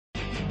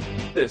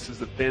This is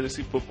the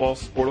Fantasy Football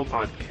Sportal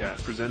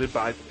Podcast, presented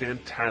by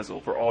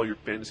Fantazzle for all your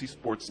fantasy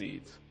sports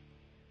needs.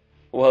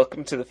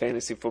 Welcome to the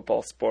Fantasy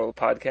Football Sportal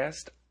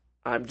Podcast.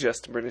 I'm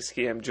Justin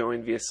Bernisky. I'm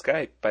joined via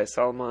Skype by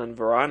Salman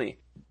Varani.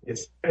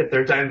 It's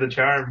third time's the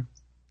charm.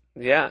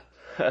 Yeah,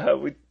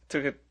 we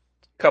took a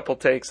couple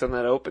takes on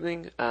that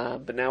opening,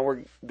 but now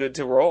we're good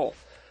to roll.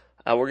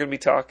 We're going to be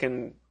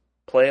talking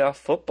playoff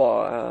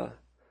football.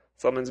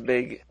 Salman's a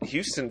big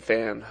Houston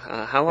fan.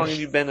 How long have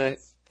you been a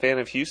fan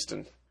of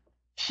Houston?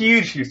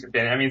 Huge Houston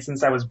fan. I mean,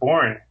 since I was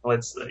born.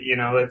 Let's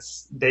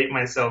date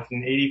myself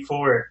in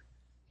 '84.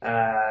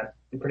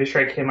 I'm pretty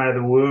sure I came out of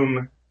the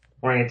womb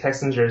wearing a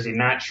Texans jersey.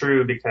 Not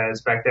true,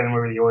 because back then we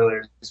were the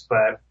Oilers,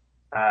 but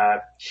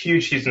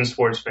huge Houston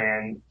sports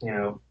fan. You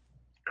know,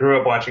 grew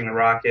up watching the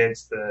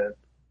Rockets, the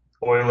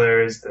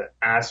Oilers, the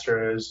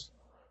Astros,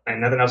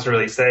 and nothing else to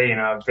really say. You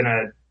know, I've been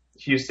a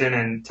Houston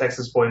and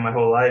Texas boy my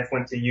whole life.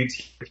 Went to UT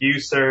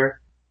sir.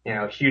 You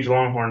know, huge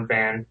Longhorn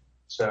fan.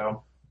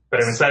 So,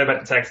 but I'm excited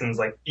about the Texans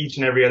like each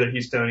and every other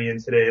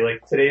Houstonian today.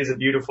 Like, today is a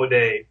beautiful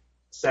day.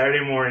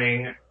 Saturday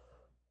morning,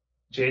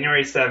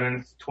 January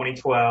 7th,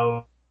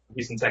 2012,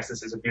 Houston,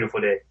 Texas is a beautiful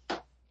day.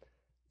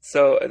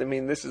 So, I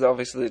mean, this is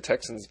obviously the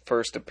Texans'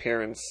 first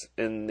appearance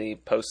in the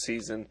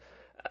postseason.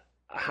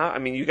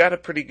 You got a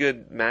pretty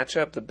good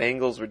matchup. The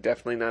Bengals were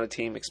definitely not a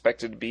team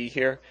expected to be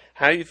here.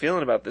 How are you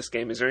feeling about this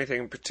game? Is there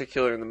anything in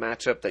particular in the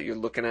matchup that you're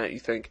looking at? You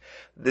think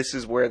this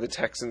is where the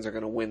Texans are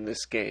going to win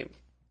this game?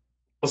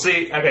 Well,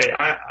 see, okay,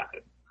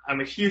 I'm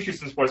a huge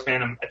Houston sports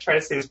fan. I try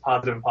to stay as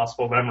positive as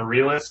possible, but I'm a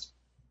realist.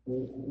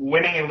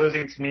 Winning and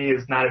losing to me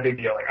is not a big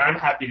deal. Like, I'm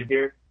happy to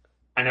hear.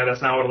 I know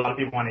that's not what a lot of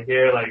people want to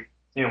hear. Like,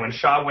 you know, when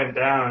Shaw went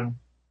down,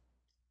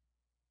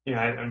 you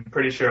know, I'm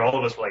pretty sure all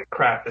of us were like,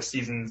 crap, the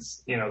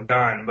season's, you know,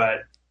 done.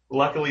 But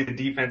luckily the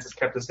defense has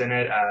kept us in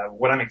it.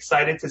 What I'm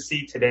excited to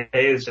see today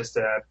is just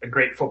a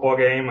great football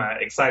game,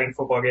 exciting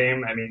football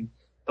game. I mean,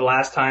 the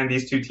last time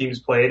these two teams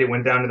played, it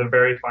went down to the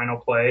very final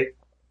play,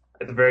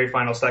 at the very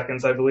final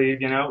seconds, I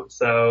believe, you know.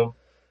 So,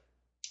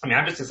 I mean,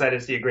 I'm just excited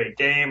to see a great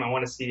game. I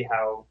want to see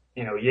how,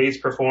 you know, Yates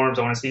performs.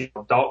 I want to see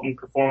how Dalton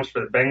performs for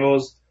the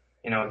Bengals.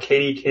 You know, a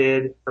Katy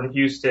kid from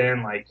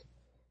Houston, like,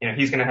 you know,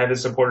 he's going to have his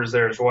supporters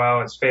there as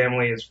well, his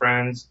family, his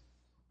friends.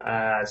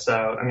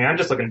 So, I mean, I'm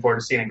just looking forward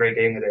to seeing a great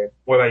game today.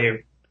 What about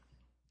you?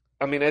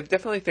 I mean, I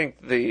definitely think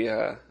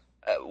I've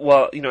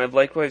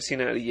liked what I've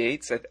seen out of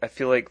Yates. I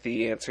feel like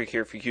the answer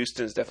here for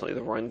Houston is definitely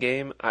the run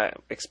game. I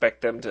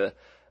expect them to,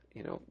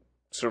 you know,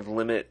 sort of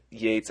limit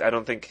Yates. I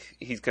don't think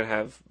he's going to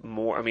have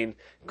more. I mean,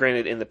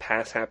 granted, in the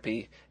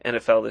pass-happy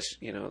NFL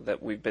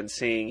that we've been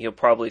seeing, he'll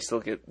probably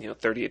still get,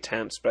 30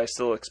 attempts, but I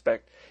still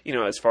expect,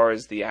 as far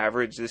as the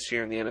average this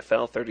year in the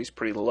NFL, 30 is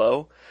pretty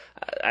low.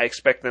 I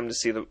expect them to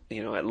see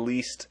at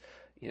least,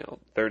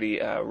 30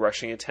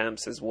 rushing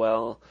attempts as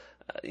well.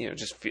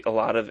 Just a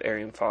lot of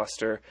Arian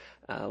Foster,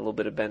 a little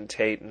bit of Ben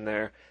Tate in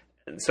there.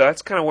 And so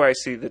that's kind of where I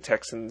see the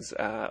Texans,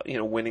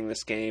 winning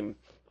this game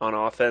on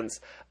offense.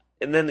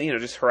 And then,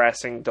 just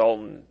harassing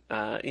Dalton.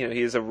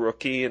 He is a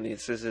rookie, and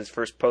this is his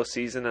first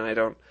postseason, and I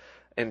don't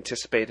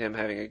anticipate him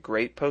having a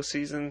great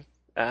postseason.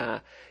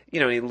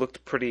 He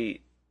looked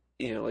pretty,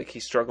 like he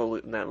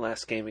struggled in that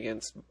last game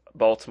against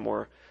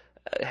Baltimore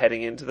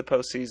heading into the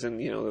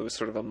postseason. It was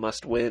sort of a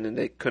must-win, and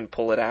they couldn't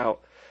pull it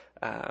out.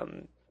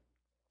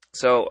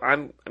 So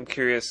I'm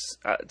curious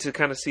to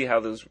kind of see how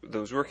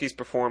those rookies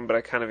perform, but I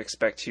kind of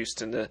expect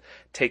Houston to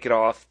take it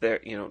off there,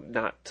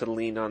 not to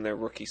lean on their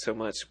rookie so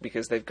much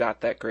because they've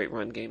got that great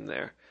run game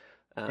there.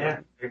 Yeah,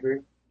 I agree.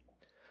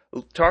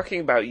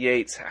 Talking about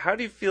Yates, how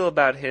do you feel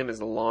about him as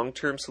a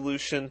long-term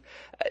solution?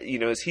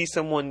 Is he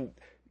someone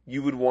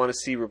you would want to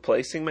see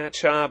replacing Matt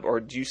Schaub,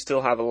 or do you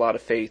still have a lot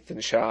of faith in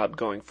Schaub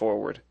going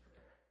forward?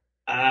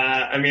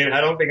 I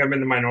don't think I'm in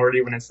the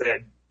minority when I say I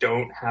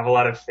don't have a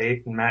lot of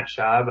faith in Matt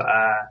Schaub.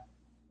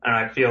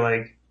 I feel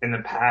like in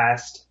the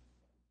past,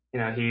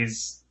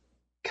 he's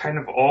kind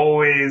of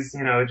always,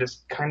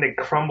 just kind of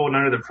crumbled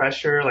under the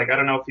pressure. Like, I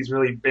don't know if he's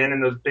really been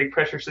in those big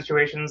pressure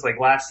situations. Like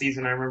last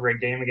season, I remember a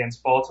game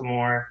against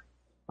Baltimore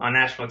on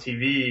national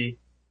TV.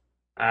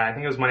 I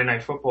think it was Monday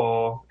Night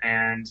Football,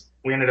 and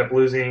we ended up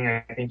losing,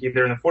 I think,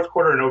 either in the fourth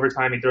quarter or in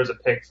overtime. He throws a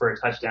pick for a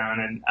touchdown.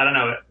 And I don't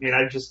know.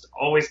 I just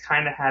always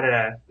kind of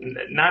had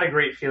not a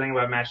great feeling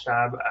about Matt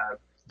Schaub.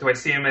 Do I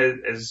see him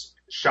as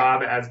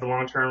Schaub as the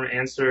long-term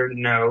answer?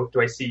 No. Do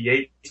I see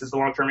Yates as the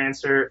long-term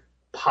answer?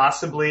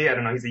 Possibly. I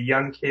don't know. He's a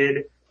young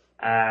kid.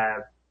 I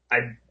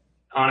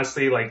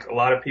honestly, like a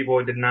lot of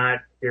people, did not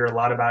hear a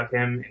lot about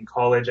him in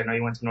college. I know he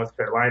went to North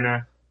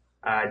Carolina.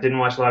 I didn't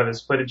watch a lot of his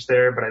footage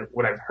there, but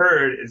what I've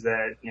heard is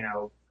that,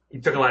 he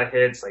took a lot of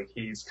hits. Like,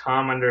 he's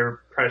calm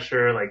under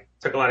pressure, like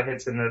took a lot of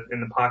hits in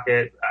the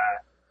pocket.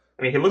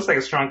 He looks like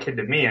a strong kid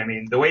to me.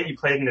 The way he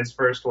played in his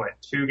first,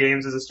 2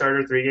 games as a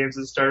starter, 3 games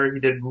as a starter, he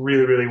did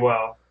really, really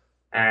well.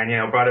 And,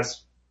 brought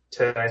us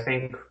to, I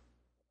think,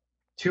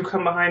 2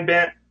 come behind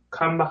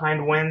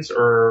wins,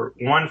 or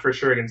 1 for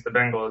sure against the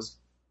Bengals.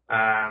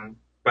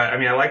 But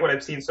I like what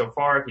I've seen so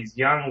far. He's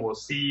young. We'll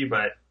see.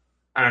 But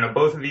I don't know,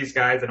 both of these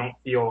guys I don't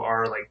feel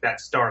are like that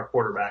star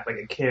quarterback, like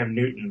a Cam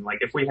Newton. Like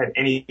if we had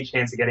any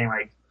chance of getting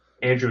like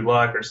Andrew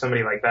Luck or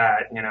somebody like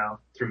that,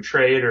 through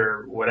trade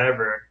or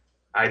whatever,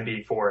 I'd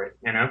be for it.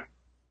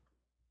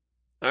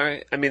 All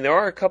right. I mean, there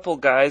are a couple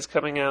guys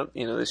coming out,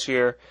 this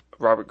year.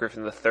 Robert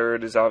Griffin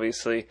III is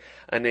obviously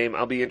a name.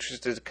 I'll be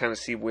interested to kind of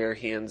see where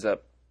he ends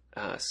up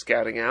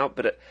scouting out.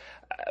 But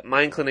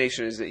my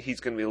inclination is that he's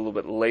going to be a little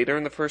bit later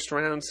in the first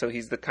round, so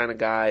he's the kind of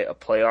guy a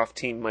playoff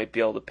team might be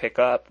able to pick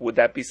up. Would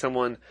that be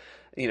someone,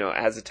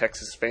 as a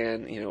Texas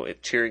fan,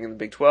 cheering in the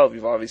Big 12,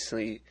 you've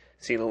obviously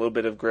seen a little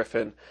bit of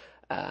Griffin.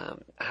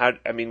 Would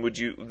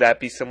that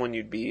be someone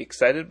you'd be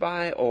excited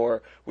by,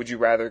 or would you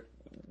rather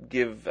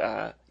give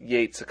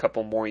Yates a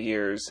couple more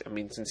years? I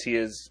mean, since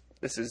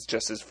this is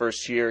just his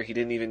first year.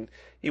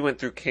 He went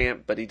through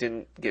camp, but he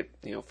didn't get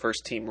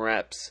first team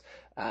reps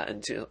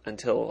until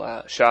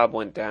Schaub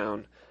went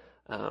down.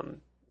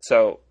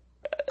 So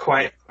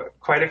quite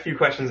a few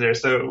questions there.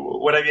 So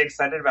would I be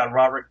excited about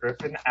Robert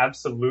Griffin?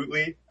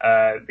 Absolutely.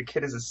 The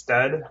kid is a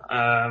stud.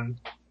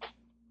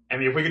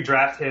 If we could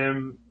draft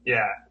him,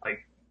 yeah,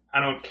 like I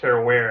don't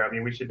care where. I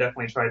mean, we should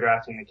definitely try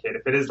drafting the kid.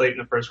 If it is late in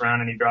the first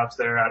round and he drops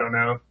there, I don't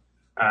know.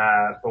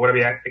 But would I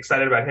be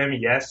excited about him?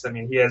 Yes. I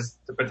mean, he has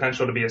the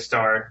potential to be a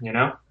star,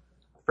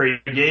 For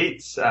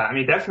Yates,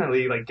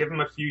 definitely, like, give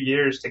him a few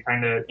years to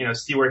kind of,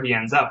 see where he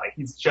ends up. Like,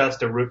 he's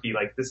just a rookie.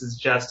 Like, this is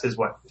just his,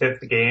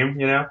 fifth game,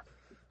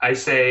 I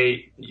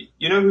say,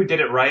 who did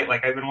it right?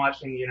 Like, I've been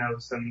watching,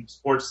 some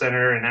Sports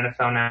Center and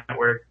NFL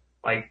Network.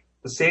 Like,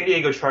 the San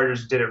Diego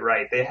Chargers did it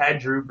right. They had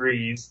Drew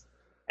Brees,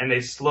 and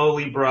they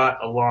slowly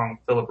brought along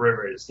Phillip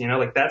Rivers.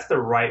 Like, that's the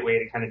right way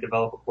to kind of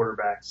develop a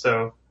quarterback.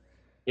 So,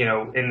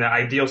 in the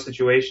ideal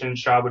situation,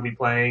 Schaub would be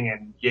playing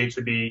and Yates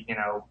would be,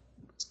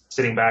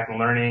 sitting back and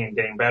learning and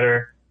getting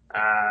better.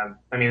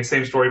 The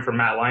same story for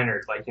Matt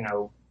Leinart. Like,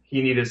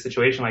 he needed a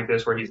situation like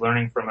this where he's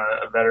learning from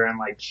a veteran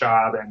like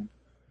Schaub and,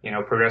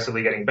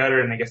 progressively getting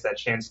better and he gets that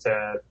chance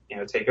to,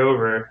 take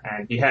over.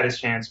 And he had his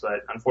chance,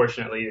 but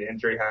unfortunately the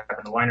injury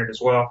happened to Leinart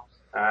as well.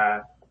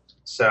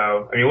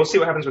 We'll see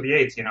what happens with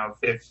Yates.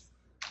 If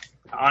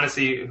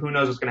honestly, who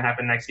knows what's going to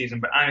happen next season,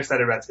 but I'm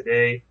excited about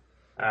today.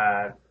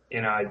 I'm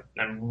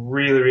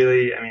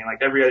really,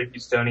 like every other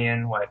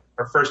Houstonian,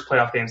 our first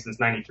playoff game since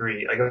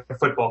 '93, like a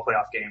football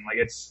playoff game. Like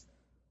it's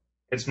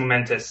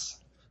momentous.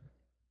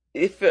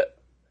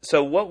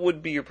 So what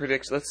would be your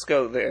prediction? Let's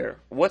go there.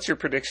 What's your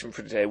prediction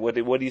for today? What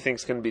do you think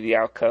is going to be the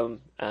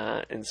outcome,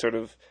 and sort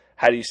of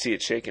how do you see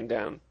it shaking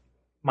down?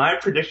 My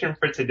prediction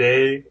for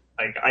today,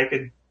 like I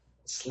could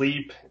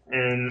sleep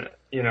in,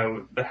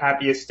 the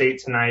happiest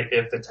state tonight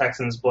if the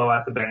Texans blow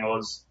out the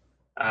Bengals.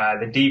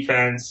 The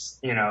defense,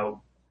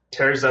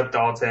 tears up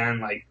Dalton,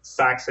 like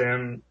sacks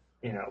him,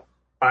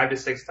 5 to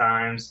 6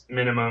 times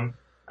minimum.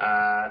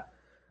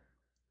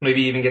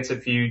 Maybe even gets a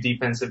few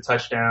defensive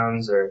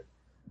touchdowns. Or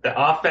the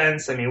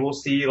offense, we'll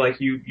see.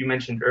 Like you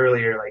mentioned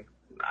earlier, like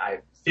I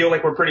feel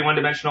like we're pretty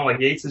one-dimensional.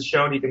 Like Yates has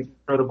shown he can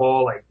throw the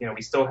ball. Like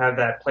we still have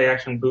that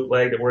play-action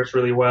bootleg that works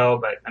really well.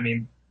 But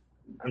I'm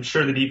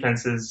sure the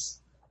defenses,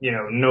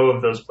 know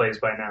of those plays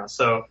by now.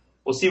 So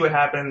we'll see what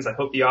happens. I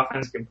hope the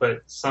offense can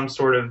put some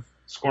sort of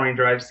scoring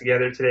drives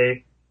together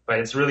today. But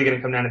it's really going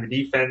to come down to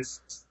the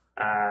defense.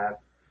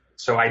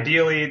 So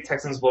ideally,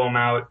 Texans blow them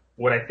out.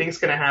 What I think is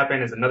going to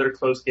happen is another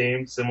close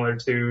game, similar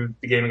to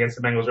the game against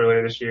the Bengals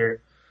earlier this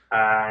year.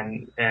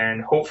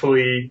 And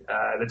hopefully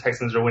the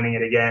Texans are winning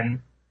it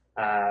again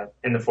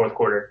in the fourth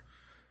quarter.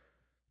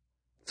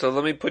 So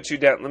let me put you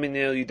down. Let me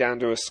nail you down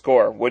to a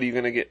score. What are you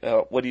going to get?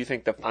 What do you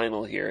think the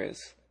final here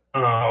is?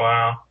 Oh,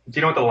 wow. Do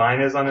you know what the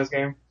line is on this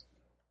game?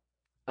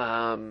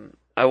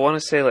 I want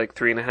to say like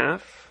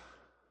 3.5.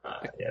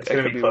 It's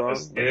going to be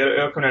close.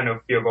 It'll come down to a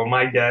field goal.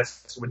 My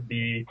guess would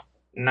be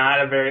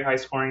not a very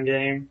high-scoring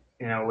game,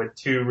 with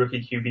 2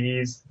 rookie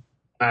QBs.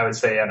 I would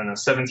say,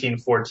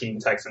 17-14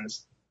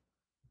 Texans.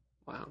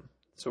 Wow.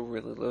 So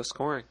really low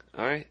scoring.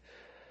 All right.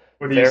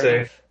 What do you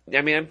say?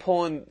 I'm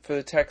pulling for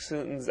the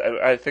Texans.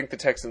 I think the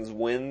Texans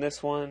win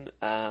this one.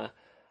 I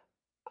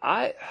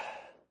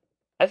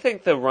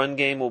think the run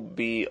game will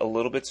be a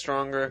little bit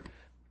stronger,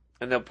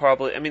 and they'll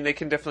probably. They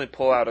can definitely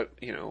pull out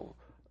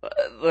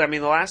the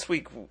last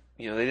week,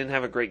 they didn't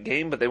have a great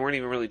game, but they weren't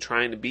even really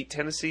trying to beat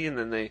Tennessee, and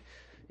then they,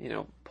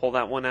 pulled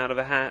that one out of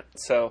a hat.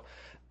 So,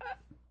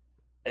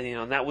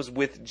 and that was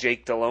with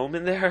Jake Delhomme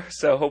in there.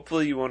 So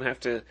hopefully you won't have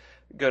to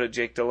go to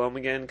Jake Delhomme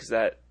again because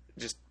that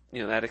just,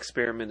 that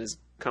experiment is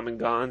come and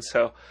gone.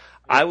 So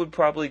I would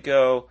probably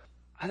go.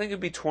 I think it'd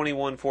be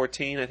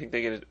 21-14. I think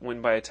they get a win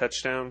by a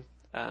touchdown.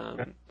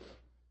 So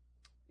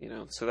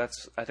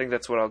I think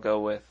that's what I'll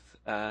go with.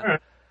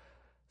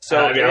 So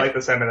I like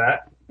the sound of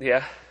that.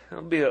 Yeah,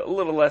 it'll be a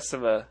little less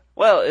of a.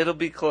 Well, it'll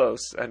be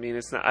close.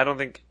 It's not. I don't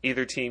think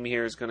either team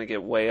here is going to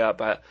get way up.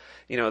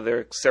 There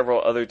are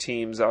several other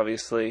teams,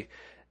 obviously,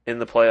 in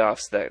the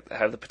playoffs that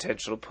have the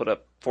potential to put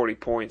up 40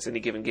 points in a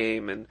given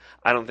game, and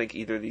I don't think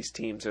either of these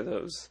teams are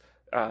those.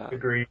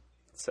 Agreed.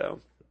 So.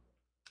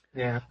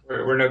 Yeah,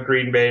 we're no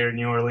Green Bay or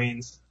New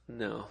Orleans.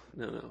 No.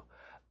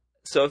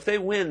 So if they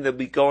win, they'll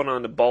be going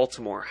on to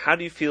Baltimore. How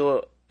do you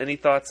feel any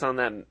thoughts on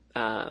that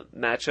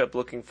matchup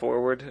looking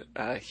forward?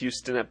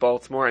 Houston at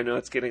Baltimore. I know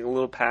it's getting a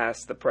little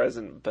past the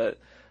present, but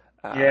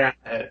Yeah.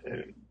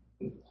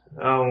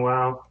 Oh,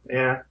 wow.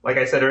 Yeah. Like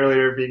I said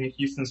earlier, being a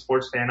Houston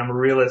sports fan, I'm a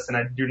realist and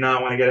I do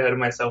not want to get ahead of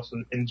myself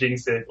and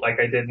jinx it like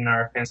I did in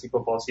our fantasy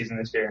football season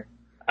this year.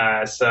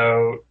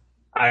 So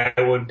I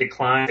would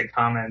decline to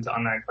comment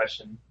on that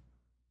question.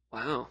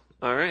 Wow.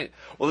 All right.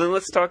 Well, then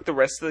let's talk the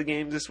rest of the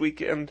games this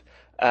weekend.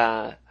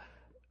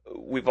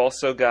 We've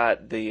also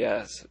got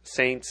the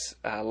Saints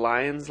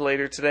Lions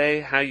later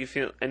today. How you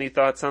feel? Any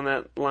thoughts on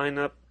that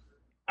lineup?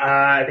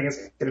 I think it's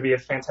going to be a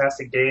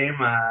fantastic game.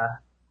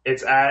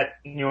 It's at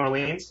New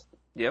Orleans.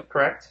 Yep.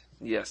 Correct?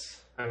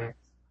 Yes. Okay.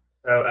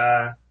 So,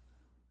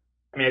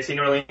 I see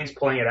New Orleans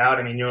pulling it out.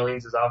 I mean, New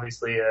Orleans is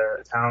obviously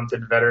a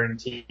talented veteran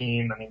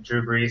team. I mean,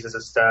 Drew Brees is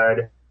a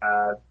stud.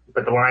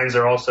 But the Lions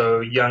are also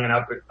young and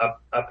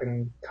up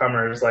and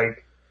comers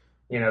like,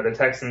 the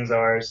Texans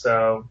are.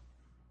 So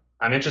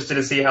I'm interested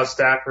to see how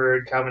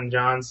Stafford, Calvin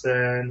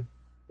Johnson,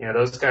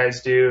 those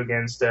guys do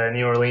against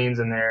New Orleans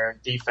and their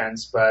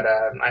defense. But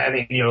I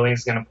think New Orleans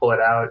is going to pull it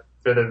out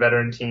for the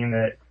veteran team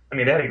that,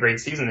 they had a great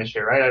season this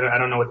year, right? I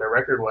don't know what their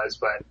record was,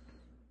 but.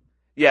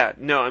 Yeah,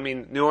 no,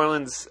 New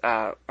Orleans,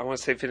 I want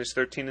to say finished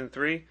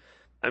 13-3.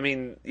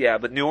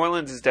 But New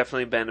Orleans has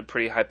definitely been a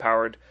pretty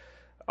high-powered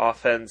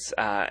offense,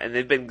 and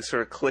they've been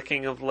sort of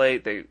clicking of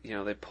late. They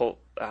pulled,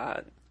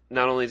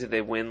 not only did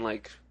they win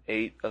like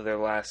 8 of their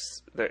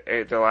last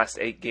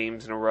 8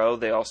 games in a row,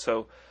 they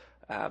also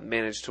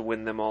managed to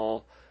win them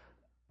all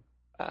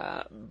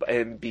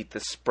and beat the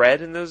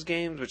spread in those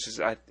games, which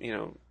is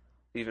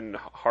even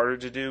harder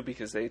to do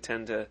because they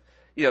tend to,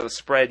 the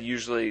spread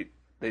usually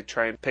they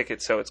try and pick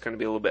it so it's going to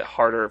be a little bit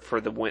harder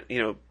for the win.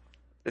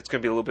 It's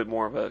going to be a little bit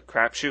more of a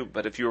crapshoot.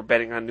 But if you were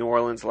betting on New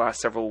Orleans the last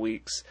several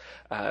weeks,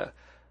 they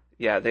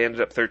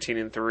ended up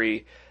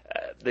 13-3.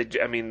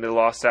 They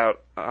lost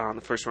out on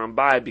the first round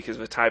bye because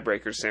of a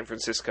tiebreaker, San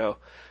Francisco,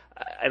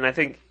 and I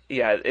think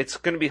it's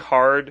going to be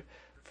hard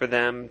for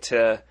them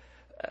to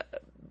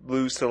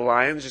lose to the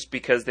Lions just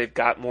because they've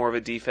got more of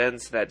a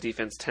defense. That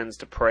defense tends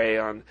to prey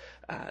on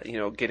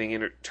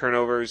getting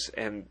turnovers,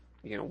 and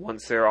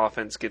once their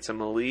offense gets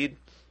them a lead,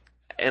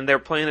 and they're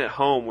playing at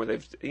home where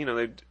they've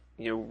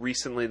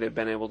recently they've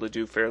been able to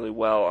do fairly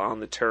well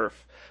on the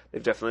turf.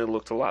 They've definitely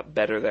looked a lot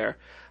better there.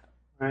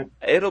 Right.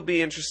 It'll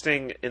be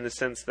interesting in the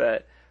sense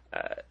that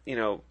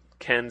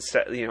can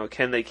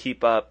they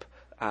keep up?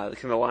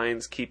 Can the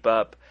Lions keep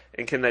up?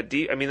 And can that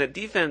that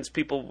defense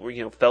people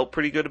felt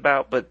pretty good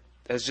about, but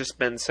has just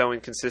been so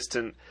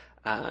inconsistent.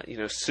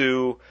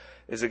 Sue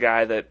is a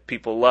guy that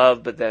people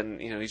love, but then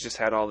he's just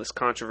had all this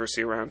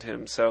controversy around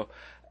him. So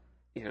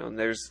and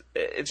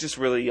it's just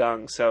really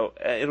young. So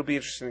it'll be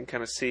interesting to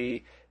kind of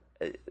see,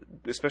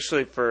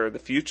 especially for the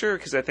future,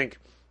 because I think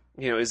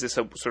is this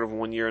a sort of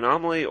 1 year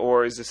anomaly,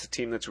 or is this a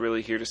team that's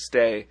really here to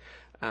stay?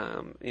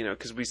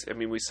 Because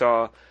we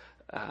saw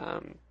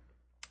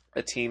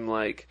a team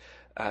like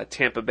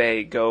Tampa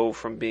Bay go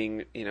from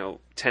being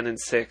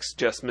 10-6,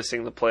 just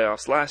missing the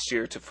playoffs last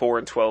year, to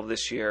 4-12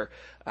 this year,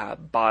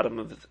 bottom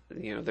of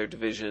their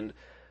division.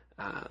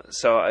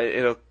 So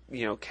it'll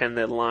can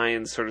the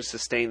Lions sort of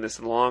sustain this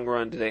in the long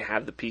run? Do they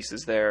have the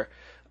pieces there,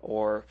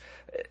 or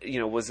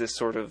was this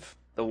sort of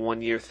the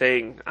 1 year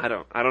thing? I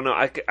don't know.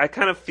 I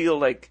kind of feel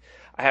like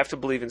I have to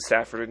believe in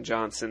Stafford and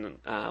Johnson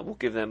will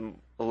give them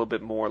a little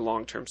bit more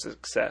long-term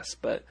success,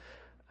 but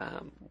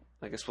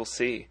I guess we'll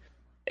see.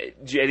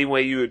 Any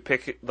way you would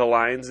pick the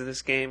Lions in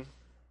this game?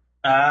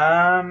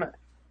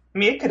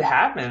 It could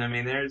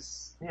happen.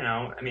 There's,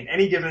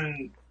 any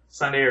given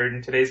Sunday, or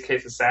in today's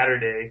case, a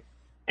Saturday,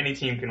 any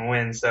team can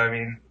win. So,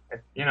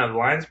 if, the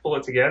Lions pull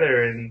it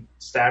together and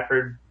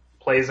Stafford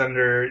plays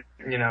under,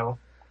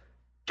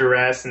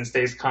 duress and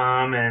stays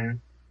calm and,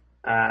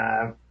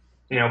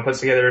 puts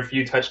together a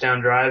few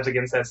touchdown drives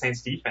against that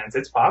Saints defense,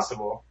 it's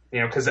possible.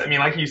 Because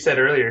like you said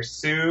earlier,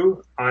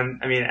 Sue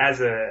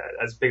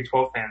as Big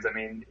 12 fans,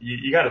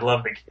 you got to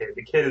love the kid.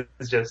 The kid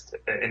is just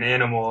an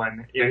animal,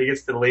 and he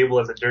gets the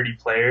label as a dirty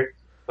player.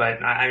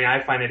 But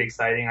I find it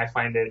exciting. I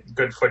find it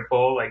good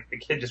football. Like, the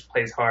kid just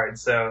plays hard.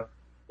 So,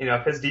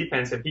 if his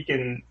defense, if he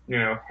can,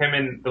 him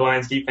and the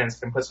Lions defense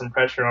can put some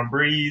pressure on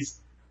Breeze,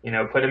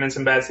 put him in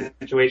some bad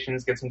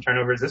situations, get some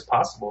turnovers, it's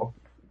possible.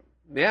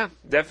 Yeah,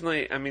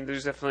 definitely.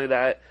 There's definitely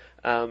that.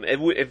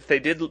 If they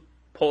did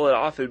pull it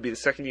off, it would be the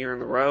second year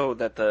in a row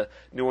that the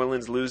New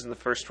Orleans lose in the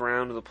first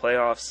round of the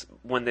playoffs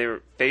when they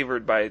were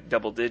favored by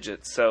double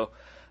digits. So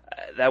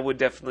that would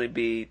definitely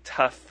be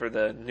tough for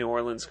the New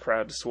Orleans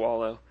crowd to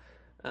swallow.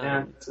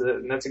 That's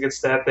a good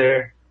stat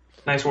there.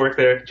 Nice work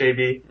there,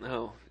 JB.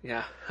 Oh,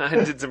 yeah. I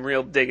did some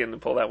real digging to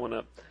pull that one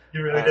up.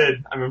 You really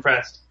did. I'm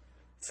impressed.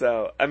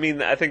 So, I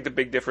think the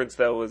big difference,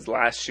 though, was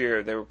last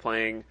year they were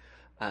playing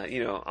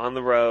on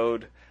the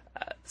road.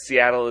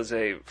 Seattle is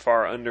a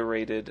far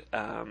underrated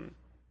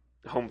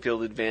home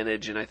field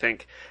advantage, and I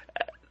think,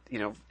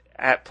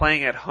 at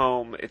playing at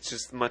home, it's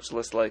just much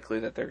less likely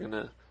that they're going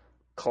to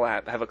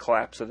have a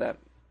collapse of that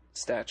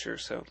stature.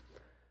 So,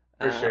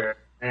 for sure.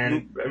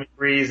 And I mean,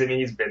 Breeze, I mean,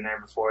 he's been there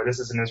before. This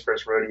isn't his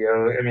first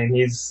rodeo. I mean,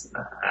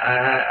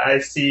 I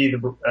see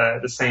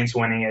the Saints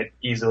winning it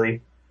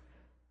easily.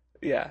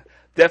 Yeah,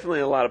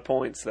 definitely a lot of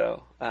points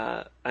though.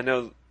 I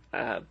know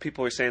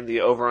people are saying the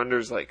over/under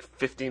is like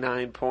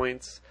 59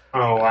 points.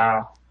 Oh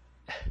wow,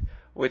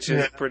 which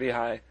is pretty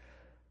high.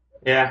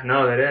 Yeah,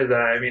 no, that is.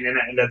 I mean, and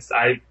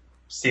I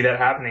see that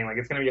happening. Like,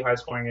 it's going to be a high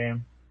scoring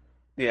game.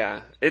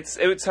 Yeah,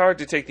 it's hard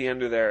to take the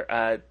under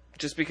there,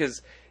 just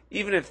because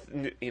even if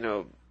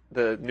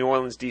the New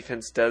Orleans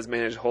defense does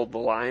manage to hold the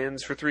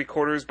Lions for 3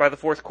 quarters, by the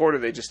fourth quarter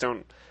they just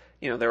don't.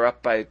 They're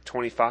up by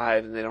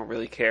 25 and they don't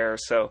really care.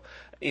 So,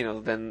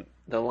 then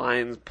the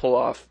Lions pull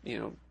off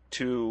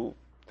 2,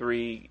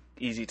 3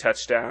 easy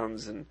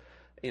touchdowns and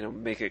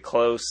make it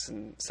close,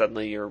 and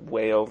suddenly you're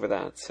way over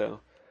that. So,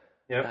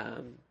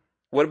 yeah.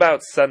 What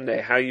about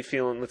Sunday? How are you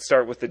feeling? Let's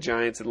start with the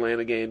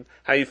Giants-Atlanta game.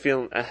 How you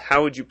feeling?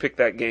 How would you pick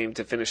that game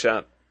to finish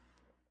up?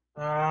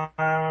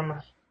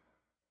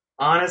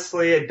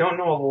 Honestly, I don't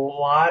know a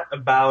lot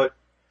about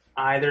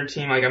either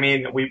team. Like, I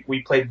mean,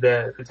 we played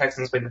the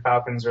Texans played the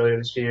Falcons earlier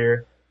this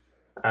year.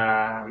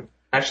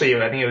 Actually,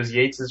 I think it was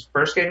Yates'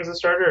 first game as a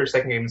starter or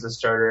second game as a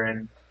starter,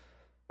 and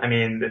I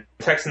mean, the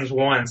Texans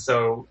won.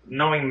 So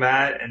knowing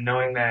that and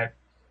knowing that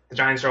the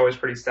Giants are always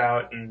pretty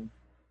stout, and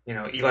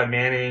Eli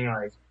Manning,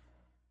 like,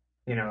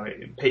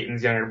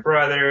 Peyton's younger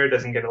brother,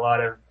 doesn't get a lot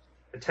of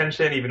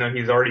attention, even though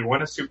he's already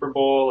won a Super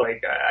Bowl.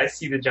 Like, I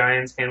see the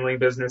Giants handling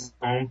business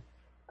at home.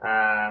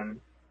 I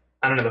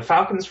don't know, the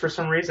Falcons, for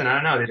some reason, I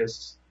don't know,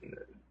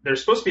 they're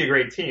supposed to be a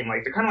great team.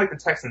 Like, they're kind of like the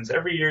Texans.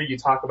 Every year you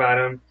talk about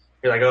them,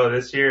 you're like, oh,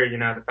 this year,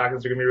 the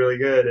Falcons are going to be really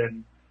good.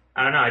 And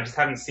I don't know, I just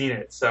haven't seen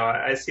it. So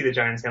I see the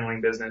Giants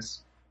handling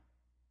business.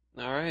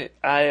 All right.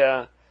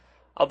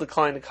 I'll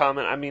decline to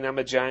comment. I mean, I'm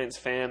a Giants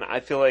fan.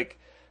 I feel like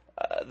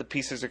the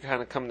pieces are kind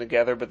of coming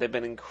together, but they've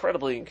been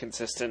incredibly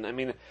inconsistent. I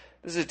mean,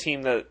 this is a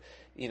team that,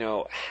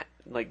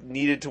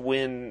 needed to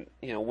win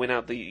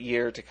out the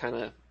year to kind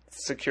of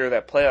secure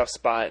that playoff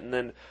spot, and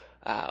then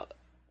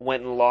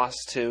went and lost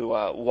to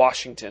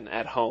Washington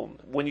at home.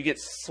 When you get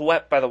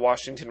swept by the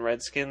Washington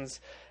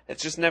Redskins,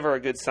 it's just never a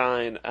good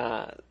sign.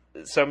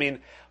 So, I mean,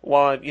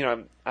 while,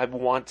 I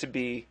want to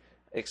be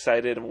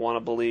excited and want to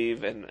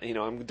believe, and,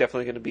 I'm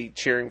definitely going to be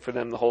cheering for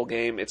them the whole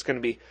game, it's going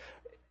to be,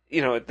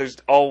 there's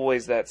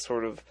always that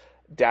sort of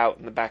doubt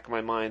in the back of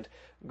my mind.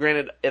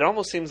 Granted, it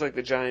almost seems like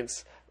the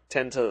Giants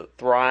tend to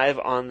thrive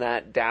on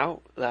that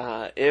doubt.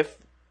 If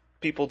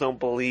people don't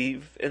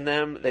believe in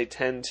them, they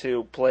tend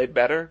to play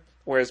better.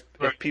 Whereas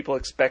if people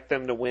expect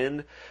them to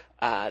win,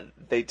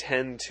 they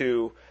tend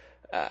to,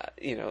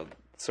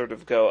 sort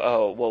of go,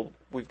 oh, well,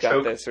 we've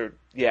got this, or,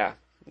 yeah,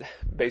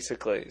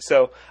 basically.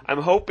 So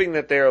I'm hoping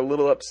that they're a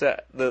little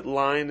upset. The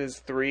line is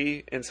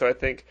 3, and so I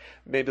think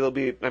maybe they'll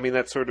be, I mean,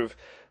 that's sort of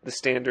the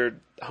standard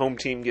home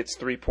team gets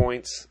 3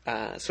 points,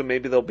 so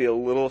maybe they'll be a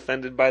little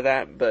offended by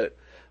that, but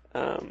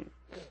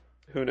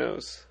who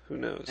knows?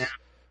 Yeah.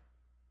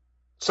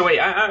 So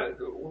wait,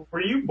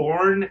 were you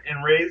born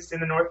and raised in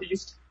the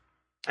Northeast?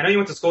 I know you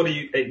went to school at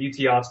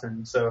UT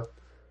Austin, so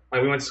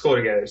we went to school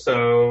together.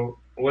 So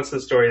what's the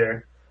story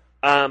there?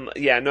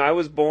 I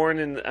was born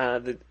in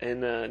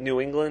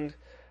New England.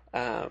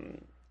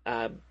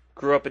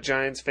 Grew up a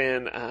Giants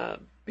fan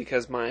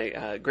because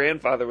my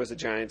grandfather was a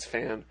Giants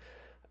fan,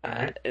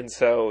 and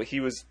so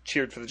he was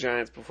cheered for the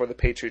Giants before the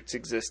Patriots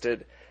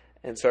existed,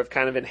 and so I've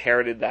kind of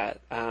inherited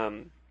that.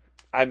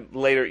 I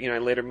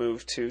later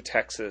moved to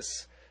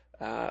Texas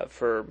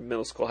for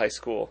middle school, high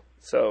school.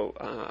 So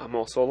I'm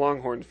also a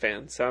Longhorn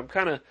fan. So I'm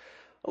kind of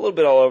a little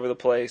bit all over the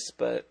place,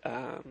 but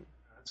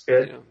that's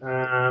good.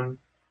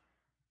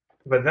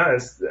 But no,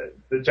 it's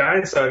the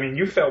Giants. So I mean,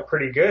 you felt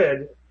pretty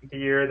good the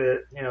year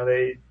that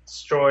they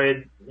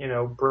destroyed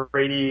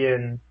Brady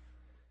and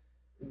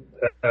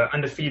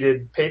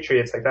undefeated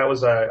Patriots. Like, that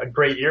was a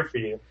great year for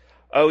you.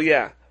 Oh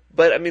yeah,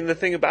 but I mean, the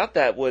thing about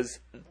that was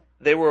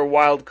they were a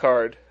wild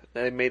card.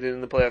 They made it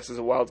in the playoffs as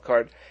a wild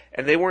card,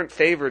 and they weren't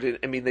favored.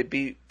 I mean, they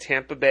beat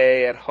Tampa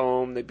Bay at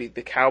home. They beat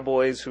the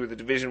Cowboys, who were the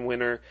division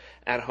winner,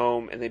 at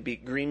home, and they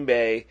beat Green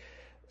Bay.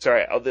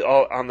 Sorry,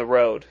 all on the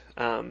road.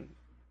 And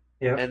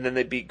then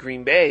they beat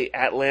Green Bay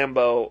at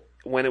Lambeau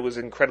when it was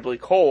incredibly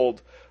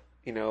cold,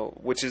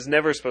 which is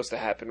never supposed to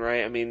happen,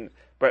 right? I mean,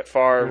 Brett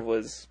Favre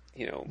was,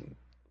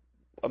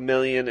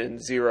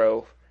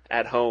 1,000,000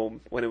 at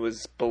home when it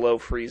was below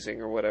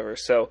freezing or whatever.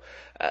 So,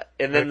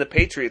 and then the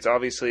Patriots,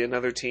 obviously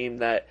another team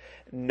that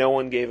no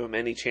one gave them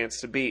any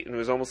chance to beat. And it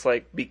was almost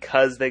like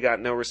because they got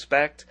no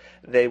respect,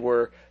 they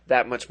were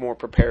that much more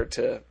prepared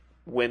to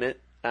win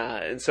it.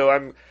 And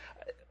so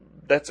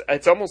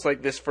it's almost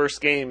like this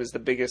first game is the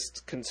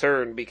biggest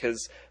concern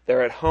because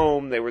they're at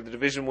home. They were the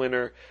division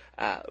winner.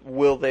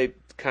 Will they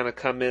kind of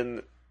come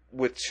in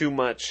with too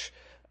much,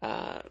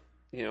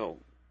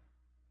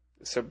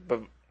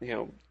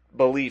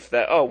 belief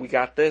that, oh, we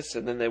got this,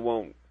 and then they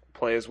won't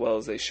play as well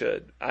as they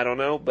should. I don't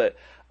know, but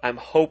I'm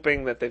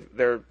hoping that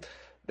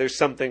there's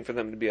something for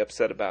them to be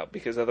upset about,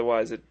 because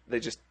otherwise they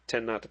just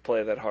tend not to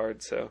play that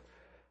hard. So,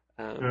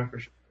 for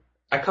sure.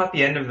 I caught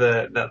the end of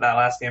that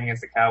last game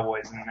against the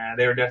Cowboys, and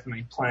they were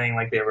definitely playing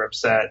like they were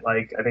upset.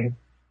 Like I think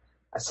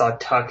I saw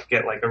Tuck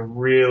get like a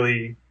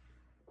really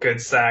good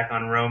sack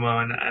on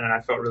Romo, and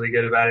I felt really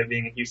good about it.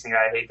 Being a Houston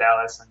guy, I hate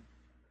Dallas, and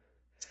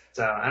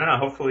so I don't know.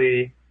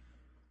 Hopefully,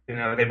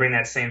 they bring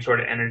that same sort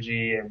of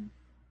energy and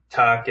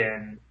Tuck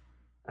and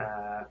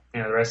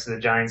the rest of the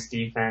Giants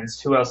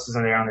defense. Who else is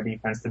in there on the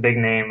defense? The big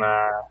name.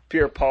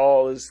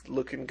 Pierre-Paul is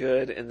looking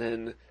good, and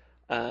then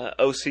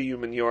O.C.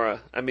 Umenyiora.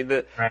 I mean,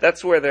 Right.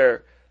 that's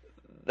where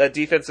that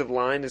defensive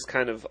line is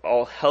kind of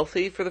all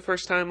healthy for the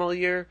first time all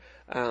year.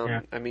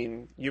 Yeah. I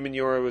mean,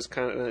 Umenyiora was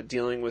kind of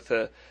dealing with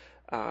a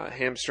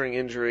hamstring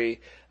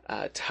injury.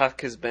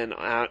 Tuck has been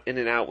in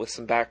and out with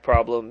some back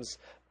problems.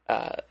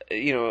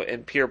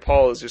 And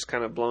Pierre-Paul is just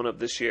kind of blown up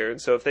this year.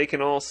 And so if they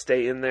can all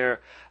stay in there,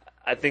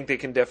 I think they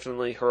can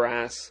definitely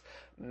harass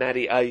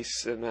Matty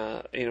Ice and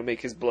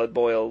make his blood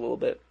boil a little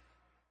bit.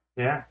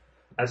 Yeah,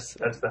 that's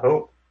the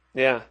hope.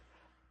 Yeah.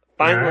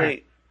 Finally, All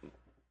right.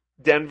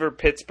 Denver,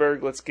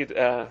 Pittsburgh. Let's get.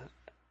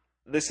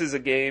 This is a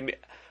game.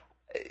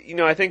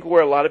 I think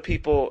where a lot of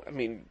people. I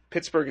mean,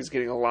 Pittsburgh is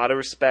getting a lot of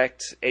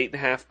respect.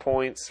 8.5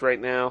 points right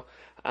now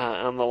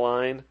on the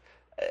line.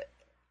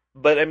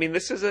 But I mean,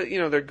 this is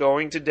they're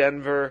going to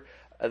Denver.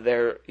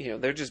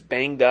 They're just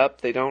banged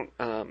up. They don't.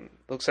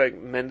 Looks like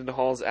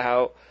Mendenhall's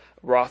out.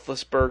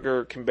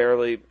 Roethlisberger can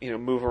barely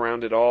move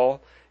around at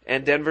all.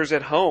 And Denver's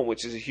at home,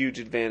 which is a huge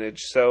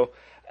advantage. So,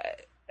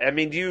 I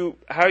mean,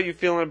 how are you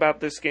feeling about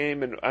this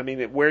game? And I mean,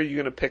 where are you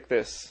going to pick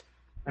this?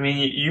 I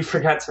mean, you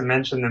forgot to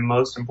mention the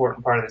most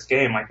important part of this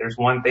game. Like, there's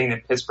one thing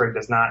that Pittsburgh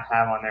does not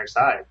have on their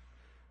side.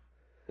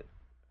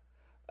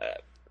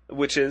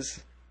 Which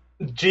is?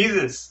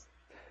 Jesus.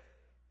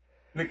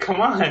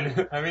 Come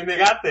on. I mean, they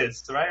got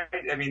this, right?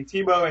 I mean,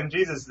 Tebow and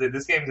Jesus,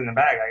 this game's in the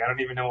bag. Like, I don't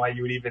even know why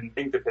you would even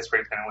think that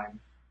Pittsburgh's going to win.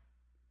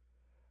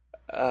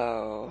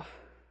 Oh,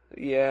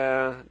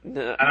 yeah.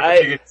 No,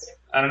 I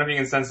don't know if you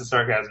can sense the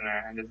sarcasm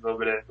there. And just a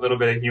little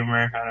bit of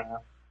humor. I don't know.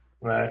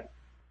 But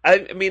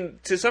I mean,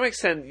 to some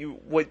extent,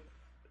 what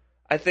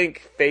I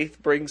think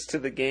faith brings to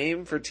the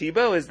game for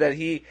Tebow is that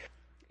he,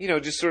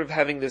 just sort of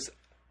having this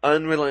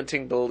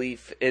unrelenting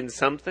belief in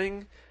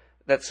something,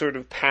 that sort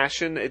of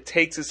passion. It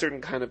takes a certain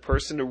kind of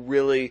person to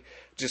really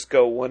just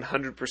go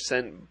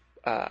 100%,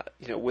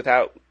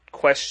 without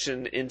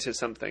question into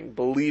something,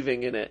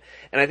 believing in it.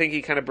 And I think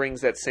he kind of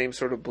brings that same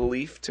sort of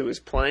belief to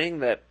his playing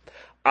that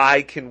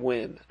I can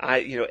win.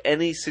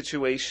 Any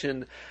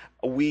situation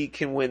we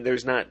can win.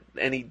 There's not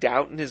any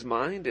doubt in his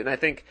mind. And I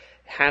think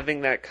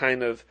having that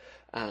kind of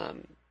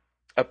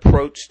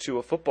approach to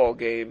a football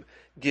game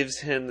gives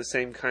him the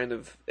same kind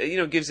of,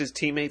 gives his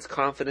teammates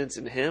confidence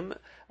in him.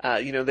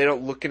 They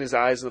don't look in his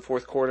eyes in the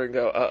fourth quarter and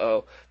go,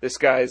 uh-oh, this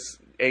guy's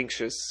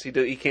anxious.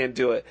 He can't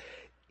do it.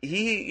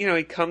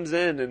 He comes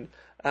in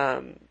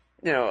and,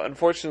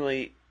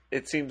 unfortunately,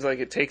 it seems like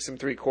it takes him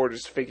 3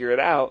 quarters to figure it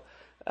out.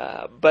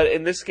 But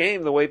in this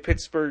game, the way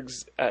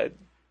Pittsburgh's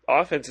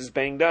offense is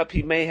banged up,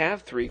 he may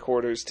have 3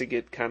 quarters to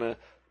get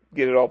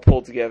it all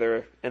pulled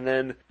together. And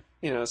then,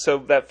 so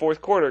that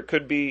fourth quarter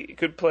could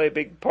play a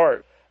big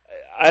part.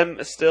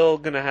 I'm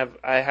still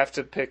I have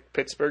to pick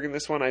Pittsburgh in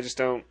this one.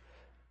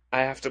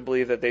 I have to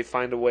believe that they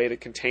find a way to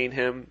contain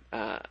him.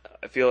 I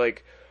feel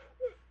like,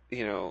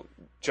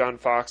 John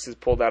Fox has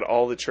pulled out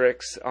all the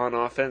tricks on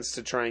offense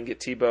to try and get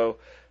Tebow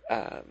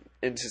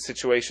into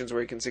situations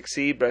where he can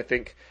succeed, but I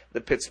think the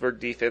Pittsburgh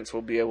defense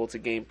will be able to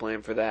game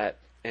plan for that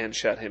and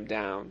shut him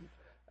down.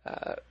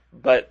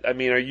 But I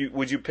mean,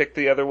 would you pick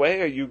the other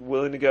way? Are you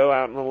willing to go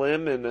out on a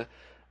limb and?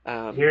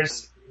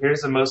 Here's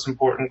the most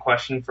important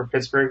question for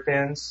Pittsburgh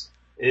fans: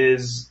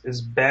 Is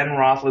Ben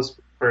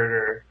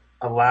Roethlisberger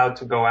allowed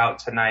to go out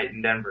tonight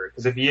in Denver?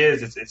 Because if he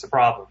is, it's a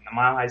problem. The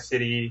Mile High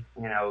City,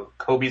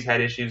 Kobe's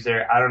had issues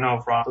there. I don't know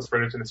if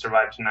Roethlisberger's going to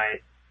survive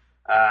tonight.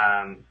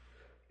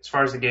 As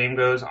far as the game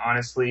goes,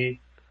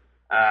 honestly,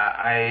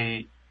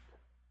 I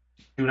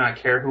do not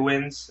care who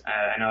wins.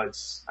 I know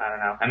I don't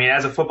know. I mean,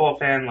 as a football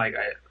fan, like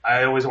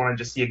I always want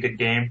to just see a good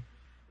game.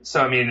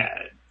 So I mean,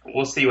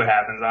 we'll see what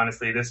happens.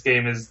 Honestly, this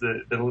game is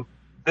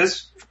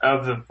this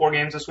of the 4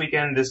 games this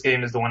weekend. This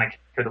game is the one I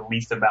care the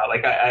least about.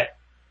 Like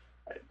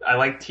I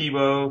like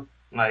Tebow.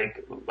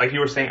 Like you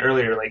were saying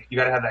earlier, like you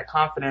got to have that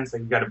confidence.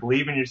 Like you got to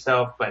believe in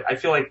yourself. But I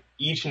feel like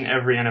each and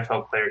every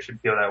NFL player should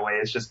feel that way.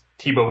 It's just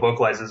Tebow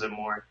vocalizes it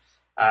more.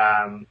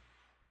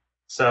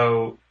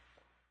 So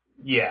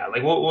yeah,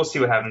 like we'll see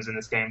what happens in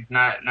this game.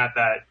 Not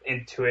that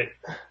into it.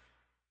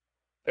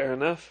 Fair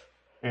enough.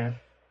 Yeah.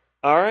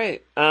 All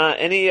right.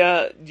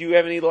 Do you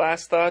have any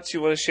last thoughts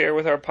you want to share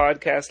with our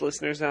podcast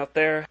listeners out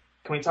there?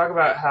 Can we talk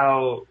about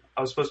how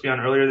I was supposed to be on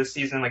earlier this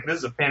season? Like, this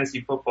is a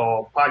fantasy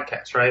football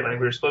podcast, right? Like,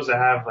 we were supposed to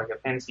have like a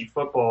fantasy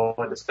football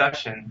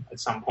discussion at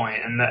some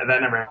point, and that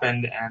never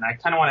happened. And I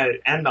kind of want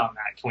to end on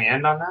that. Can we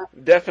end on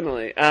that?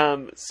 Definitely.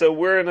 So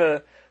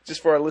we're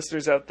just for our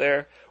listeners out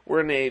there,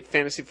 we're in a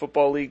fantasy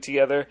football league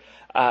together.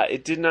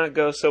 It did not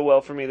go so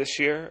well for me this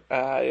year.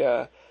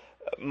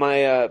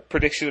 My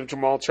prediction of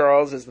Jamal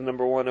Charles as the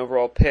number 1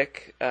 overall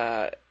pick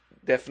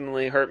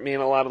definitely hurt me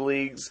in a lot of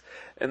leagues.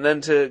 And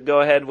then to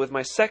go ahead with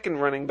my second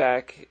running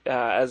back,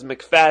 as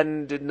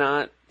McFadden did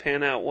not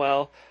pan out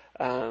well.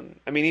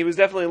 I mean, he was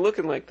definitely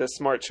looking like the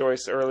smart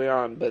choice early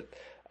on, but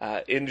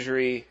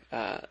injury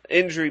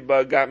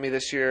bug got me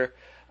this year,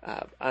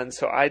 and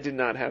so I did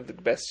not have the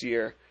best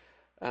year.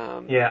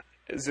 Yeah.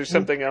 Is there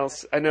something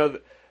else? I know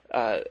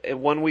that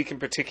in 1 week in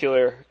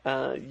particular,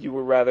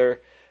 you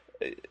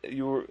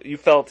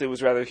felt it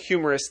was rather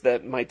humorous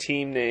that my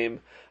team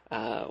name,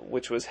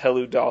 which was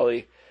Helu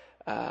Dolly,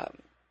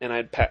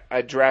 and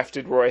I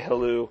drafted Roy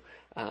Helu,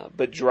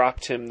 but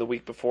dropped him the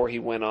week before he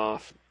went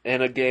off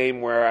in a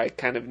game where I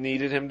kind of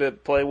needed him to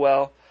play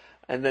well,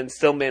 and then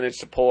still managed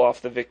to pull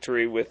off the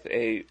victory with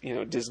a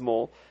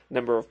dismal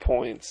number of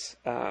points.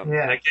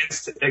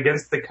 Against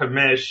the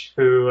commish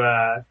who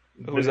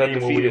was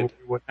undefeated.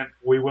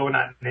 We will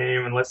not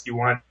name unless you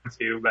want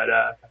to, but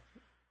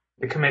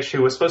the commish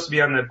who was supposed to be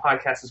on the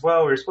podcast as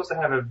well. We were supposed to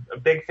have a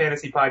big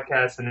fantasy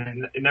podcast,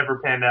 and it never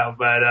panned out.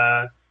 But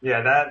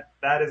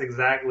that is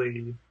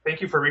exactly.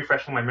 Thank you for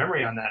refreshing my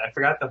memory on that. I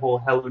forgot the whole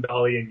Hello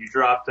Dolly and you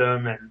dropped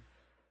them, and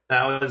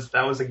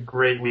that was a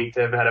great week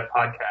to have had a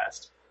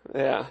podcast.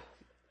 Yeah.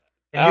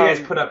 And you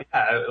guys put up,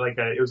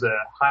 it was a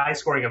high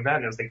scoring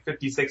event. It was like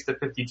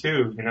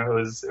 56-52.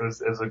 It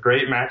was a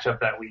great matchup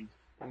that week.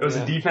 It was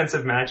a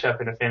defensive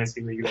matchup in a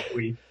fantasy league that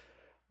week.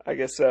 I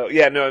guess so.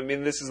 Yeah, no, I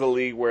mean, this is a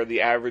league where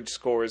the average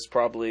score is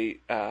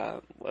probably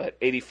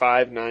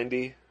 85,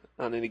 90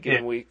 on any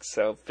given week,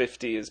 so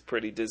 50 is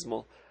pretty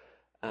dismal.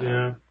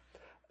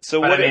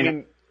 So but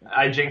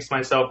I jinxed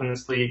myself in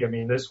this league. I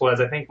mean, this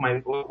was, I think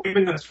we've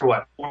been doing this for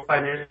what, 4 or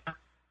 5 years now?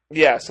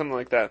 Yeah, something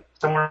like that.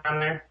 Somewhere around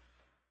there?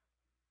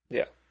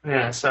 Yeah.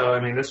 Yeah, so,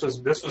 I mean, this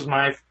was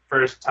my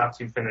first top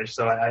 2 finish,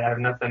 so I have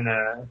nothing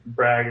to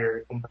brag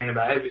or complain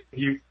about.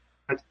 You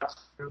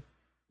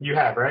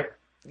have, right?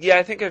 Yeah,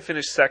 I think I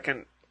finished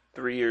second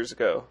 3 years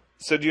ago.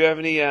 So do you have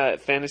any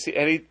fantasy,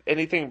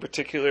 anything in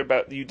particular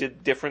about you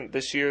did different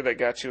this year that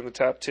got you in the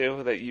top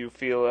 2 that you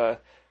feel,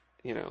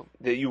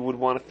 that you would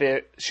want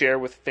to share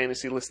with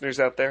fantasy listeners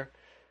out there?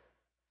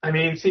 I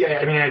mean,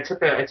 I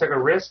took a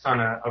risk on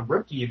a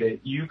rookie that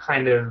you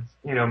kind of,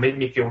 made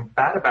me feel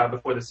bad about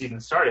before the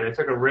season started. I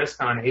took a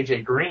risk on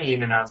AJ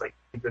Green, and I was like,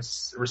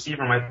 this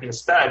receiver might be a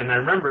stud. And I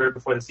remember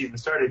before the season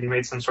started, you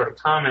made some sort of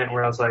comment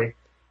where I was like,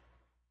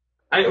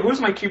 who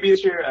was my QB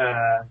this year?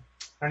 I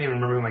don't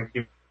even remember who my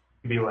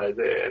QB was.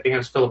 I think it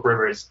was Phillip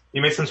Rivers.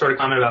 You made some sort of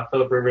comment about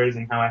Phillip Rivers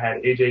and how I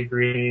had AJ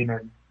Green,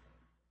 and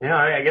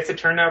I guess it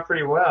turned out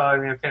pretty well. I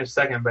mean, I finished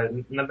second,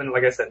 but nothing,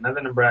 like I said,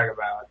 nothing to brag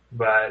about.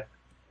 But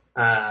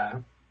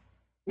no,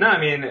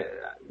 I mean,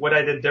 what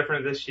I did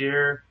different this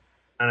year,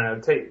 I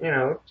don't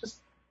know, just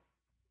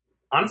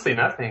honestly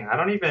nothing. I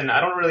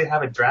don't really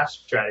have a draft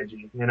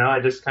strategy. I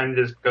just kind of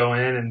just go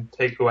in and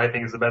take who I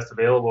think is the best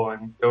available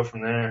and go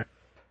from there.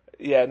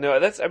 Yeah, no,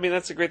 that's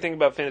a great thing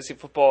about fantasy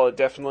football. It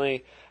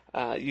definitely,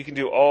 you can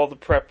do all the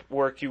prep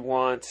work you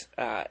want,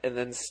 and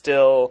then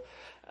still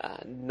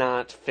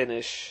not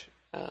finish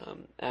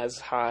as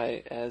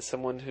high as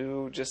someone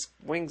who just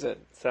wings it.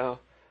 So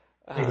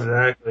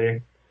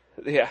exactly.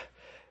 Yeah.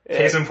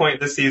 Case in point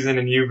this season,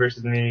 and you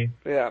versus me.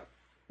 Yeah.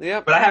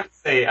 Yeah. But I have to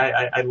say,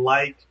 I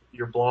like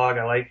your blog.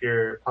 I like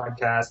your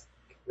podcast.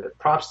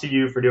 Props to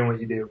you for doing what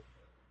you do.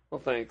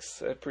 Well,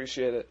 thanks. I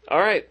appreciate it.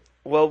 All right.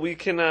 Well, we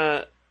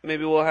can.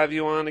 Maybe we'll have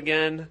you on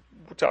again,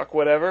 talk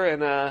whatever,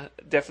 and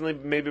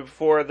definitely maybe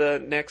before the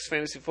next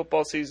fantasy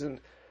football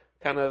season,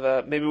 kind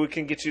of maybe we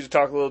can get you to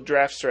talk a little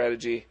draft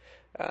strategy,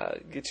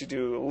 get you to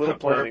do a little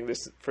planning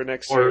for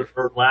next year.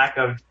 Or lack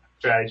of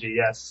strategy,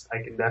 yes,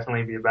 I can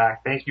definitely be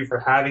back. Thank you for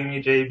having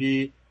me,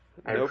 JB.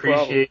 I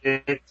appreciate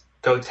it.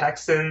 Go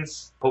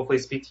Texans. Hopefully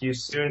speak to you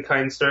soon,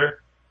 kind sir.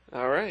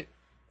 All right.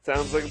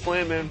 Sounds like a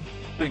plan, man.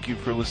 Thank you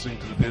for listening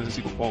to the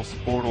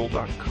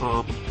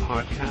FantasyFootballSportal.com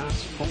podcast.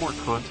 For more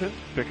content,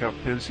 check out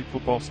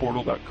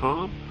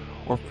FantasyFootballSportal.com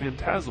or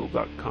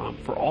Fantazzle.com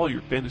for all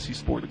your fantasy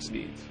sports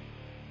needs.